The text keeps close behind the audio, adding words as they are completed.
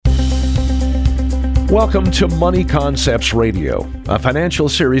Welcome to Money Concepts Radio, a financial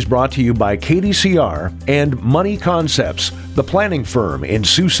series brought to you by KDCR and Money Concepts, the planning firm in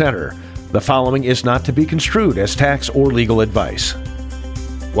Sioux Center. The following is not to be construed as tax or legal advice.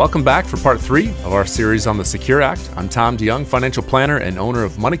 Welcome back for part 3 of our series on the Secure Act. I'm Tom DeYoung, financial planner and owner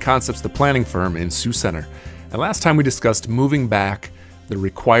of Money Concepts, the planning firm in Sioux Center. And last time we discussed moving back the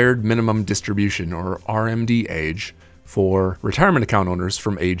required minimum distribution, or RMD age, for retirement account owners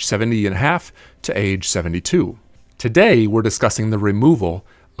from age 70 and a half to age 72. Today, we're discussing the removal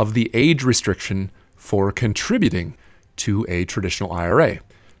of the age restriction for contributing to a traditional IRA.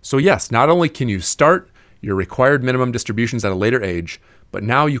 So yes, not only can you start your required minimum distributions at a later age, but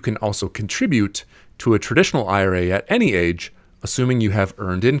now you can also contribute to a traditional IRA at any age, assuming you have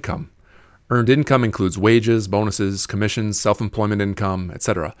earned income. Earned income includes wages, bonuses, commissions, self-employment income,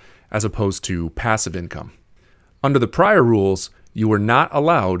 etc., as opposed to passive income. Under the prior rules, you were not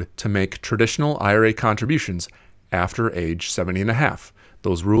allowed to make traditional IRA contributions after age 70 and a half.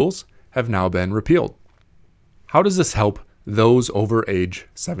 Those rules have now been repealed. How does this help those over age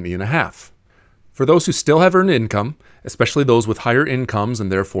 70 and a half? For those who still have earned income, especially those with higher incomes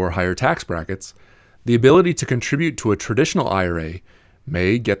and therefore higher tax brackets, the ability to contribute to a traditional IRA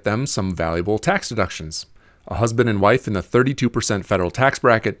may get them some valuable tax deductions. A husband and wife in the 32% federal tax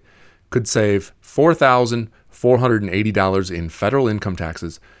bracket could save $4,480 in federal income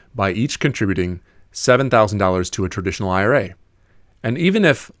taxes by each contributing $7,000 to a traditional IRA. And even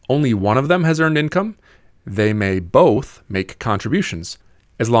if only one of them has earned income, they may both make contributions,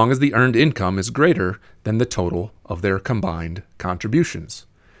 as long as the earned income is greater than the total of their combined contributions.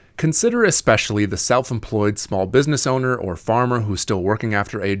 Consider especially the self-employed small business owner or farmer who's still working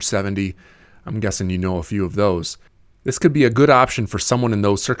after age 70. I'm guessing you know a few of those. This could be a good option for someone in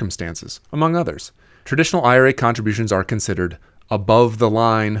those circumstances, among others. Traditional IRA contributions are considered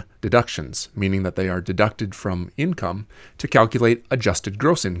above-the-line deductions, meaning that they are deducted from income to calculate adjusted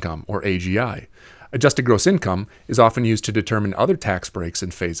gross income, or AGI. Adjusted gross income is often used to determine other tax breaks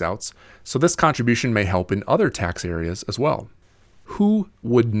and phase-outs, so this contribution may help in other tax areas as well. Who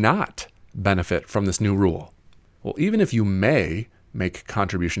would not benefit from this new rule? Well, even if you may make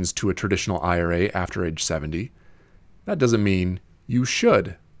contributions to a traditional IRA after age 70, that doesn't mean you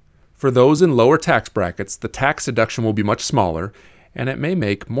should. For those in lower tax brackets, the tax deduction will be much smaller, and it may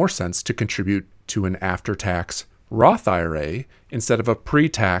make more sense to contribute to an after-tax Roth IRA instead of a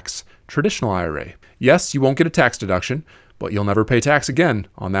pre-tax traditional IRA. Yes, you won't get a tax deduction, but you'll never pay tax again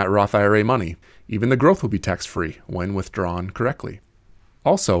on that Roth IRA money. Even the growth will be tax-free when withdrawn correctly.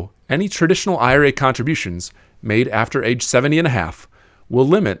 Also, any traditional IRA contributions made after age 70 and a half will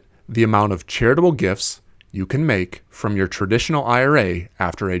limit the amount of charitable gifts you can make from your traditional IRA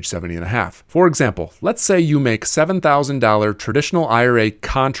after age 70 and a half. For example, let's say you make $7,000 traditional IRA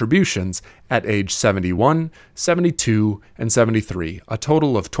contributions at age 71, 72, and 73, a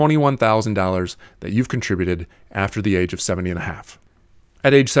total of $21,000 that you've contributed after the age of 70 and a half.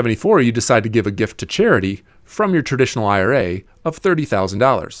 At age 74, you decide to give a gift to charity from your traditional IRA of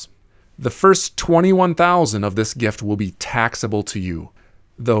 $30,000. The first $21,000 of this gift will be taxable to you,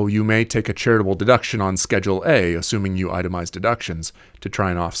 though you may take a charitable deduction on Schedule A, assuming you itemize deductions, to try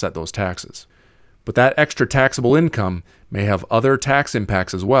and offset those taxes. But that extra taxable income may have other tax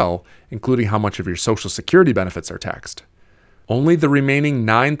impacts as well, including how much of your Social Security benefits are taxed. Only the remaining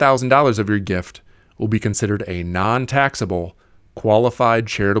 $9,000 of your gift will be considered a non-taxable, qualified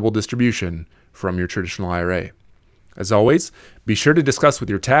charitable distribution from your traditional IRA. As always, be sure to discuss with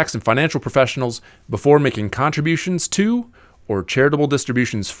your tax and financial professionals before making contributions to or charitable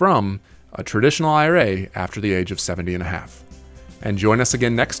distributions from a traditional IRA after the age of 70 and a half. And join us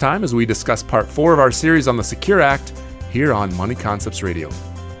again next time as we discuss part 4 of our series on the Secure Act here on Money Concepts Radio.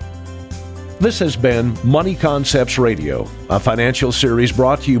 This has been Money Concepts Radio, a financial series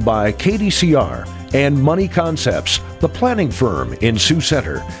brought to you by KDCR and Money Concepts, the planning firm in Sioux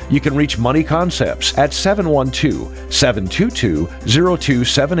Center. You can reach Money Concepts at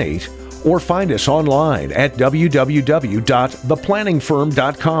 712-722-0278 or find us online at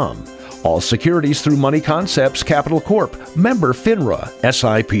www.theplanningfirm.com. All securities through Money Concepts Capital Corp., member FINRA,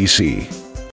 SIPC.